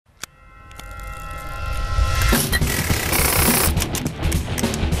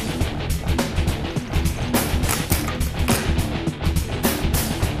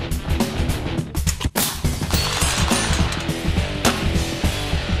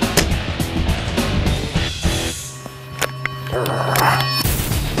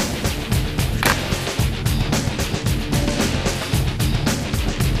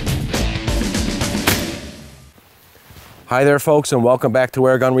Hi there folks, and welcome back to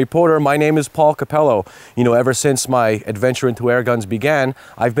Air Gun Reporter. My name is Paul Capello. You know, ever since my adventure into air guns began,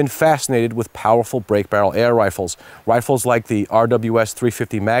 I've been fascinated with powerful break barrel air rifles. Rifles like the RWS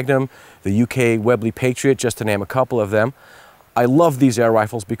 350 Magnum, the UK Webley Patriot, just to name a couple of them. I love these air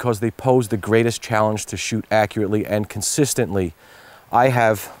rifles because they pose the greatest challenge to shoot accurately and consistently. I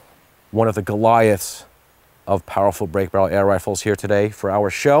have one of the Goliaths of powerful break barrel air rifles here today for our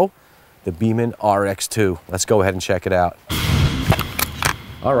show, the Beeman RX2. Let's go ahead and check it out.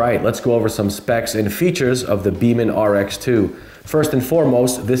 All right, let's go over some specs and features of the Beeman RX2. First and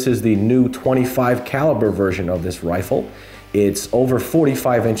foremost, this is the new 25 caliber version of this rifle. It's over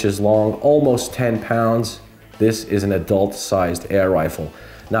 45 inches long, almost 10 pounds. This is an adult-sized air rifle.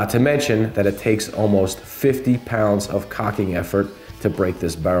 Not to mention that it takes almost 50 pounds of cocking effort to break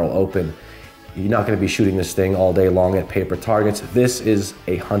this barrel open. You're not going to be shooting this thing all day long at paper targets. This is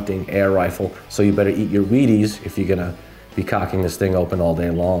a hunting air rifle, so you better eat your Wheaties if you're going to be cocking this thing open all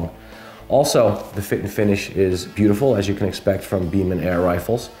day long. Also, the fit and finish is beautiful, as you can expect from Beeman air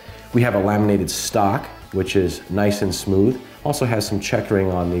rifles. We have a laminated stock, which is nice and smooth. Also has some checkering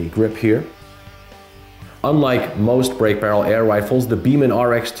on the grip here. Unlike most break barrel air rifles, the Beeman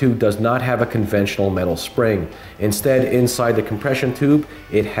RX2 does not have a conventional metal spring. Instead, inside the compression tube,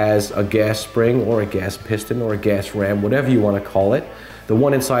 it has a gas spring or a gas piston or a gas ram, whatever you want to call it. The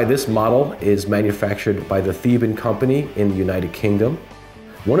one inside this model is manufactured by the Beeman company in the United Kingdom.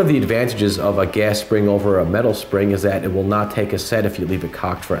 One of the advantages of a gas spring over a metal spring is that it will not take a set if you leave it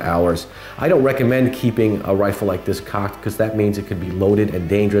cocked for hours. I don't recommend keeping a rifle like this cocked because that means it could be loaded and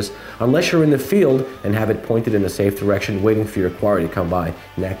dangerous unless you're in the field and have it pointed in a safe direction waiting for your quarry to come by.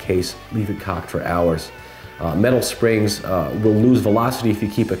 In that case, leave it cocked for hours. Metal springs will lose velocity if you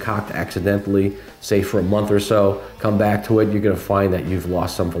keep it cocked accidentally, say for a month or so. Come back to it, you're going to find that you've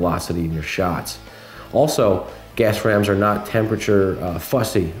lost some velocity in your shots. Also, gas rams are not temperature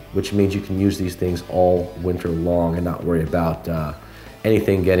fussy, which means you can use these things all winter long and not worry about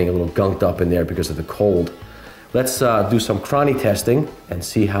anything getting a little gunked up in there because of the cold. Let's do some chrony testing and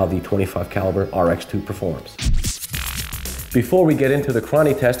see how the 25 caliber RX2 performs. Before we get into the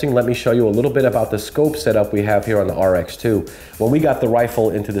chrony testing, let me show you a little bit about the scope setup we have here on the RX2. When we got the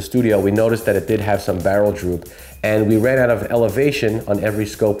rifle into the studio, we noticed that it did have some barrel droop, and we ran out of elevation on every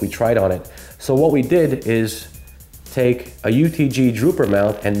scope we tried on it. So what we did is take a UTG drooper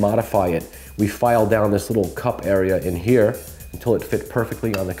mount and modify it. We filed down this little cup area in here until it fit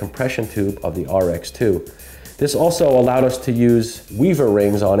perfectly on the compression tube of the RX2. This also allowed us to use weaver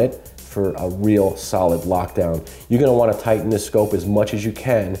rings on it for a real solid lockdown. You're going to want to tighten this scope as much as you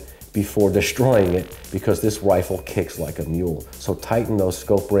can before destroying it because this rifle kicks like a mule. So tighten those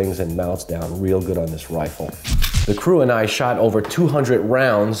scope rings and mounts down real good on this rifle. The crew and I shot over 200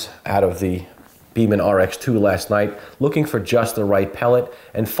 rounds out of the Beeman RX2 last night, looking for just the right pellet,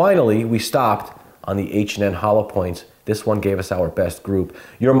 and finally we stopped on the H&N hollow points. This one gave us our best group.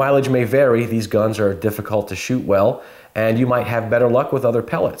 Your mileage may vary, these guns are difficult to shoot well, and you might have better luck with other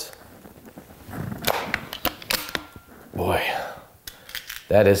pellets. Boy,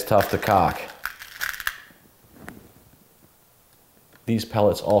 that is tough to cock. These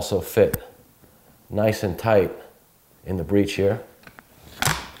pellets also fit nice and tight in the breech here.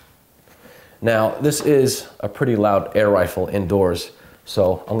 Now, this is a pretty loud air rifle indoors,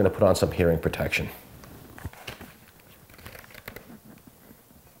 so I'm going to put on some hearing protection.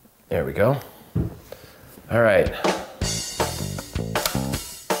 There we go. All right.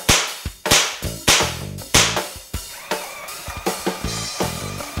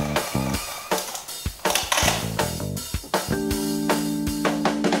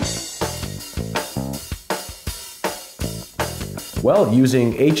 Well,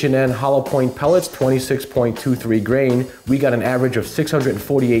 using H&N hollow point pellets, 26.23 grain, we got an average of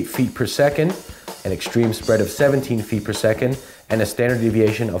 648 feet per second, an extreme spread of 17 feet per second, and a standard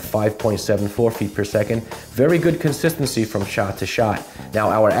deviation of 5.74 feet per second. Very good consistency from shot to shot. Now,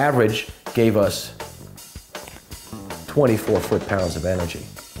 our average gave us 24 foot-pounds of energy.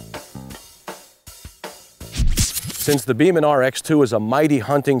 Since the Beeman RX2 is a mighty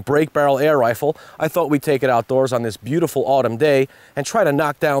hunting break barrel air rifle, I thought we'd take it outdoors on this beautiful autumn day and try to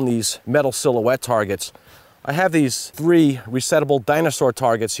knock down these metal silhouette targets. I have these 3 resettable dinosaur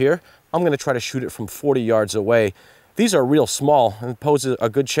targets here. I'm going to try to shoot it from 40 yards away. These are real small and pose a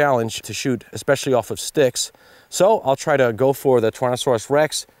good challenge to shoot, especially off of sticks. So I'll try to go for the Tyrannosaurus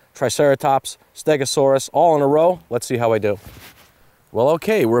Rex, Triceratops, Stegosaurus, all in a row. Let's see how I do. Well,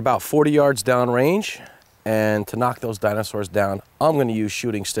 okay, we're about 40 yards downrange. And to knock those dinosaurs down, I'm going to use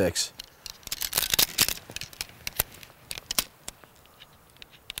shooting sticks.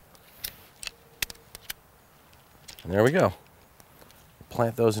 And there we go.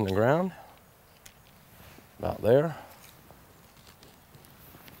 Plant those in the ground, about there.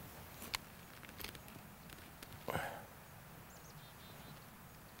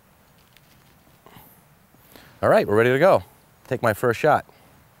 All right, we're ready to go. Take my first shot.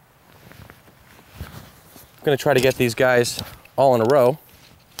 I'm gonna try to get these guys all in a row.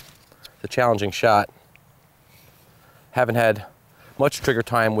 It's a challenging shot. Haven't had much trigger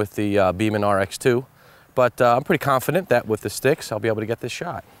time with the Beeman RX2, but I'm pretty confident that with the sticks, I'll be able to get this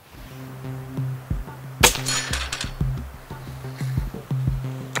shot.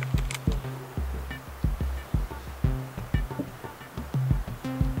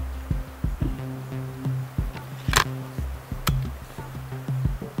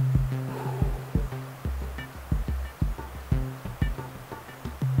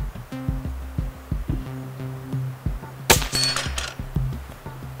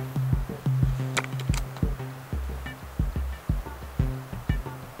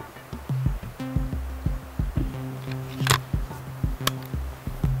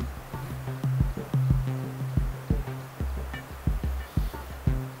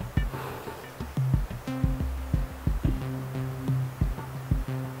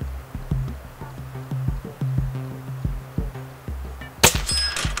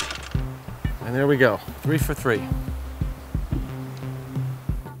 And there we go, 3 for 3.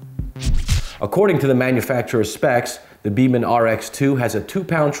 According to the manufacturer's specs, the Beeman RX2 has a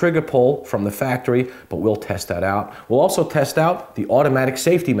 2-pound trigger pull from the factory, but we'll test that out. We'll also test out the automatic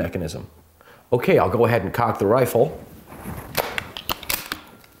safety mechanism. Okay, I'll go ahead and cock the rifle.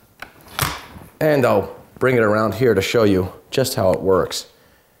 And I'll bring it around here to show you just how it works.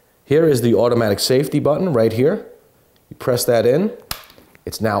 Here is the automatic safety button right here. You press that in.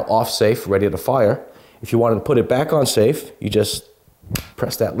 It's now off safe, ready to fire. If you wanted to put it back on safe, you just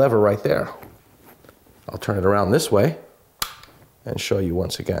press that lever right there. I'll turn it around this way and show you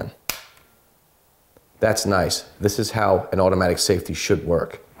once again. That's nice. This is how an automatic safety should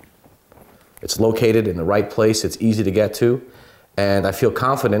work. It's located in the right place, it's easy to get to, and I feel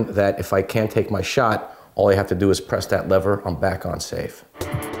confident that if I can't take my shot, all I have to do is press that lever, I'm back on safe.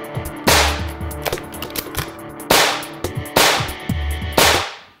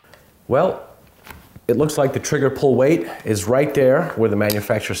 Well, it looks like the trigger pull weight is right there where the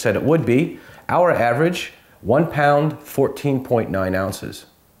manufacturer said it would be. Our average, 1 pound, 14.9 ounces.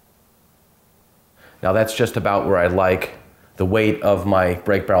 Now that's just about where I like the weight of my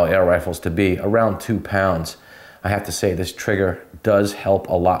break barrel air rifles to be, around 2 pounds. I have to say this trigger does help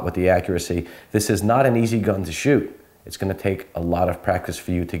a lot with the accuracy. This is not an easy gun to shoot. It's going to take a lot of practice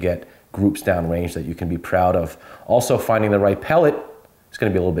for you to get groups down range that you can be proud of. Also, finding the right pellet is going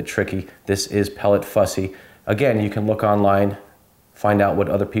to be a little bit tricky. This is pellet fussy. Again, you can look online, find out what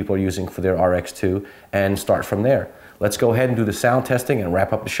other people are using for their RX2, and start from there. Let's go ahead and do the sound testing and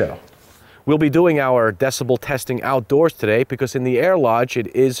wrap up the show. We'll be doing our decibel testing outdoors today because in the air lodge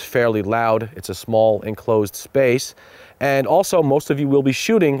it is fairly loud. It's a small enclosed space. And also most of you will be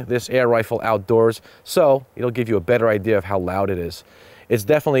shooting this air rifle outdoors, so it'll give you a better idea of how loud it is. It's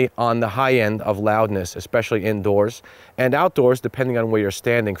definitely on the high end of loudness, especially indoors. And outdoors, depending on where you're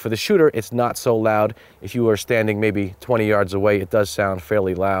standing. For the shooter, it's not so loud. If you are standing maybe 20 yards away, it does sound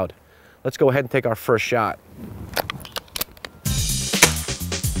fairly loud. Let's go ahead and take our first shot.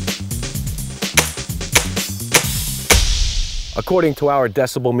 According to our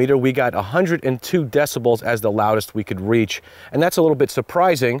decibel meter, we got 102 decibels as the loudest we could reach. And that's a little bit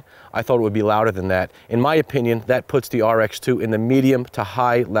surprising. I thought it would be louder than that. In my opinion, that puts the RX2 in the medium to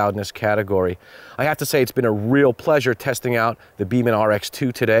high loudness category. I have to say it's been a real pleasure testing out the Beeman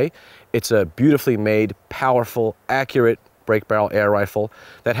RX2 today. It's a beautifully made, powerful, accurate break barrel air rifle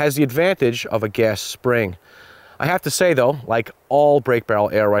that has the advantage of a gas spring. I have to say though, like all break barrel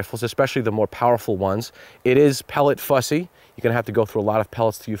air rifles, especially the more powerful ones, it is pellet fussy. You're gonna have to go through a lot of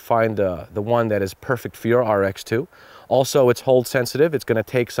pellets till you find the one that is perfect for your RX2. Also, it's hold sensitive. It's gonna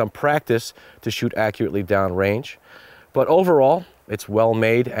take some practice to shoot accurately downrange. But overall, it's well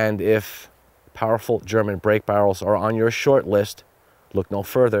made, and if powerful German break barrels are on your short list, look no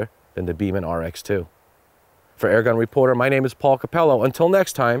further than the Beeman RX2. For Airgun Reporter, my name is Paul Capello. Until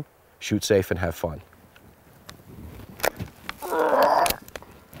next time, shoot safe and have fun.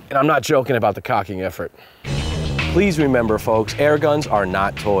 And I'm not joking about the cocking effort. Please remember, folks, air guns are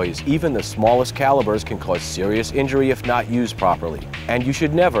not toys. Even the smallest calibers can cause serious injury if not used properly. And you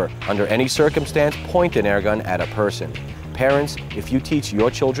should never, under any circumstance, point an air gun at a person. Parents, if you teach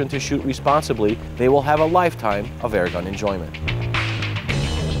your children to shoot responsibly, they will have a lifetime of air gun enjoyment.